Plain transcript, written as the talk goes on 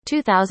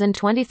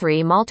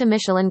2023 Malta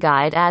Michelin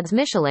Guide adds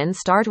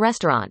Michelin-starred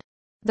restaurant.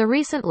 The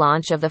recent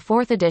launch of the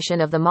fourth edition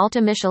of the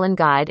Malta Michelin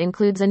Guide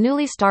includes a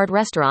newly starred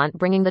restaurant,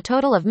 bringing the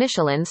total of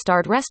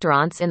Michelin-starred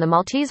restaurants in the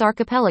Maltese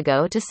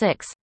archipelago to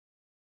 6.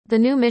 The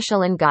new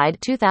Michelin Guide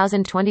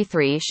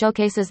 2023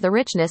 showcases the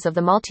richness of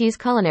the Maltese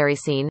culinary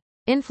scene,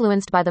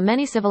 influenced by the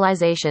many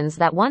civilizations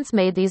that once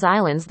made these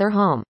islands their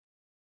home.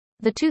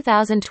 The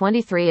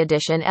 2023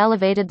 edition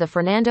elevated the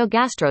Fernando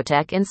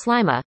Gastrotek in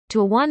Sliema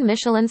to a 1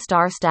 Michelin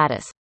star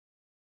status.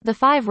 The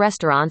 5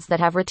 restaurants that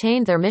have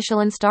retained their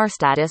Michelin star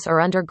status are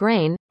under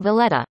Grain,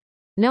 Valletta,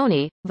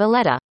 Noni,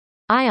 Valletta,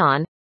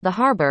 Ion, The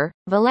Harbour,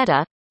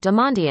 Valletta,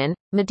 Diamantian,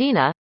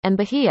 Medina, and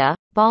Bahia,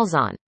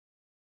 Balzan.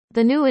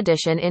 The new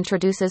edition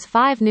introduces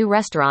 5 new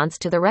restaurants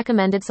to the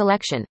recommended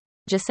selection: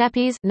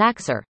 Giuseppe's,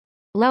 Naxer,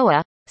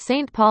 Loa,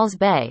 St. Paul's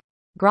Bay,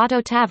 Grotto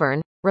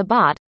Tavern,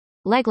 Rabat,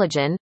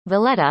 L'Aiglon,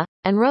 Valletta,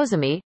 and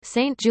Rosami,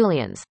 St.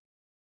 Julian's.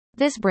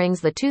 This brings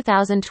the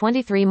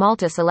 2023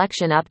 Malta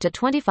selection up to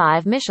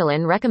 25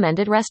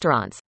 Michelin-recommended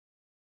restaurants.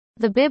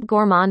 The Bib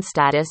Gourmand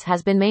status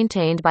has been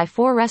maintained by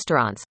 4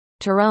 restaurants: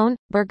 Tyrone,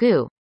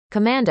 Birgu,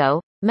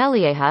 Commando,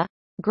 Melieha,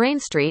 Grain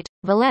Street,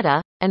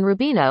 Valletta, and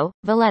Rubino,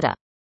 Valletta.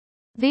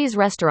 These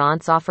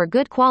restaurants offer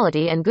good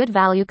quality and good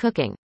value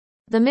cooking.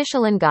 The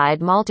Michelin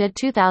Guide Malta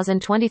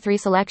 2023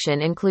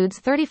 selection includes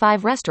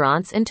 35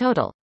 restaurants in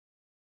total.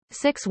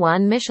 6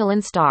 1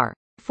 Michelin star.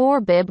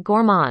 4 Bib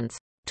Gourmands.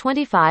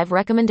 25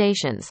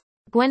 recommendations.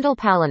 Gwendal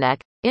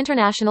Palanek,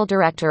 international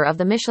director of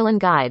the Michelin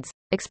Guides,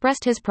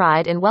 expressed his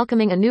pride in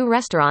welcoming a new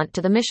restaurant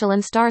to the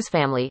Michelin stars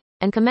family,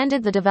 and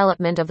commended the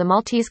development of the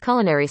Maltese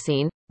culinary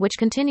scene, which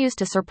continues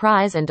to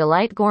surprise and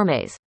delight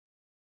gourmets.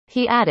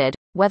 He added,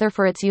 whether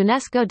for its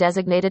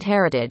UNESCO-designated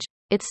heritage,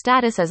 its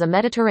status as a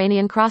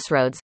Mediterranean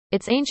crossroads,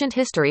 its ancient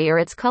history, or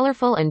its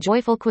colorful and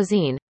joyful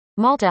cuisine,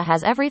 Malta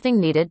has everything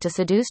needed to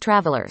seduce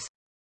travelers.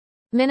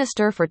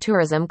 Minister for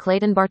Tourism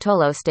Clayton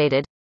Bartolo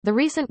stated, the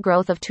recent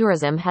growth of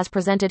tourism has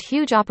presented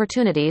huge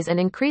opportunities and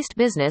increased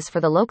business for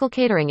the local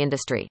catering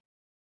industry.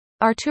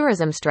 Our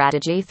tourism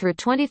strategy through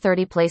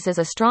 2030 places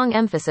a strong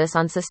emphasis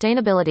on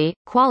sustainability,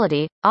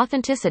 quality,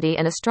 authenticity,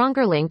 and a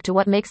stronger link to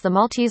what makes the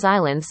Maltese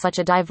Islands such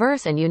a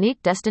diverse and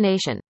unique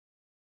destination.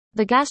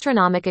 The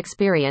gastronomic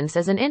experience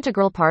is an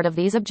integral part of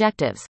these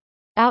objectives.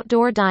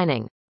 Outdoor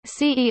dining.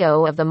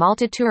 CEO of the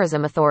Malta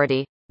Tourism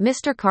Authority,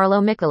 Mr.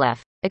 Carlo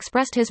Mikulev,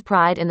 expressed his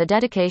pride in the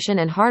dedication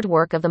and hard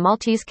work of the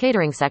Maltese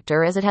catering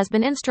sector, as it has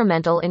been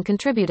instrumental in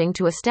contributing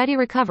to a steady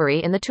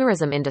recovery in the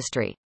tourism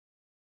industry.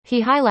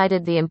 He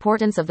highlighted the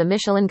importance of the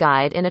Michelin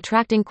Guide in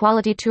attracting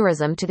quality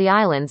tourism to the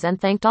islands and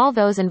thanked all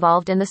those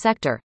involved in the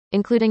sector,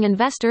 including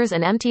investors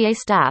and MTA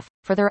staff,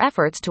 for their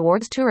efforts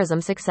towards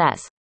tourism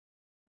success.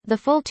 The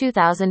full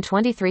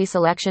 2023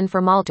 selection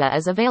for Malta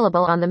is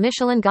available on the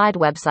Michelin Guide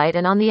website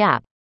and on the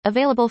app,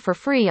 available for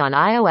free on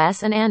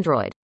iOS and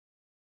Android.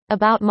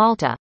 About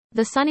Malta.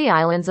 The sunny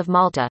islands of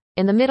Malta,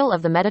 in the middle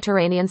of the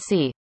Mediterranean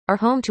Sea, are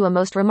home to a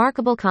most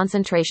remarkable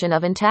concentration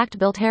of intact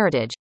built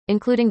heritage,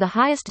 including the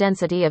highest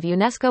density of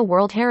UNESCO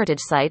World Heritage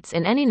Sites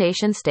in any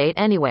nation-state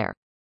anywhere.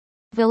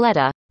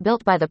 Valletta,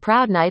 built by the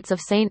proud Knights of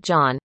St.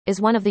 John,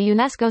 is one of the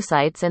UNESCO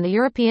sites and the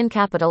European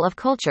Capital of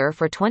Culture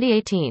for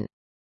 2018.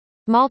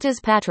 Malta's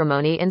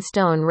patrimony in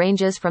stone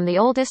ranges from the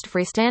oldest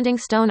freestanding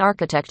stone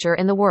architecture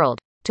in the world,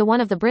 to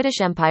one of the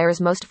British Empire's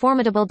most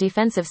formidable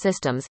defensive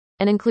systems,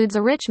 and includes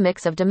a rich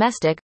mix of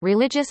domestic,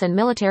 religious and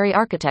military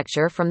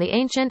architecture from the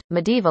ancient,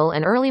 medieval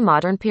and early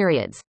modern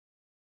periods.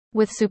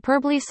 With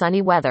superbly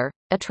sunny weather,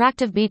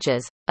 attractive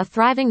beaches, a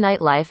thriving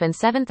nightlife and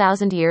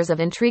 7,000 years of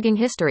intriguing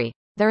history,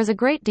 there is a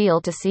great deal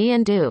to see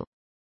and do.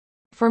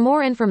 For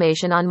more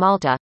information on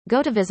Malta,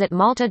 go to visit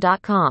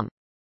malta.com.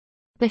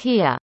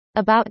 Bahia.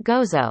 About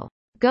Gozo.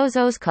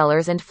 Gozo's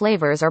colors and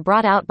flavors are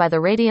brought out by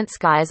the radiant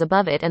skies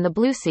above it and the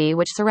blue sea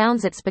which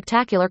surrounds its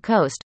spectacular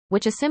coast,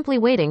 which is simply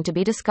waiting to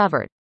be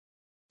discovered.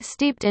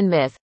 Steeped in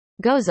myth,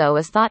 Gozo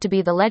is thought to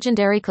be the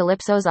legendary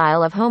Calypso's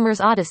Isle of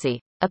Homer's Odyssey,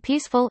 a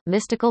peaceful,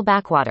 mystical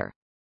backwater.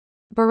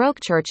 Baroque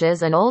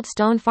churches and old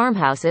stone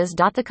farmhouses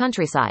dot the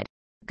countryside.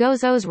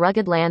 Gozo's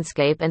rugged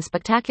landscape and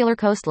spectacular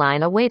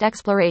coastline await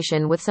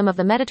exploration with some of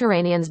the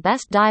Mediterranean's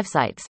best dive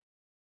sites.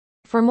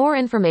 For more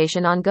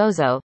information on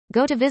Gozo,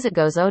 go to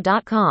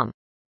visitgozo.com.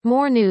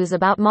 More news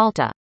about Malta.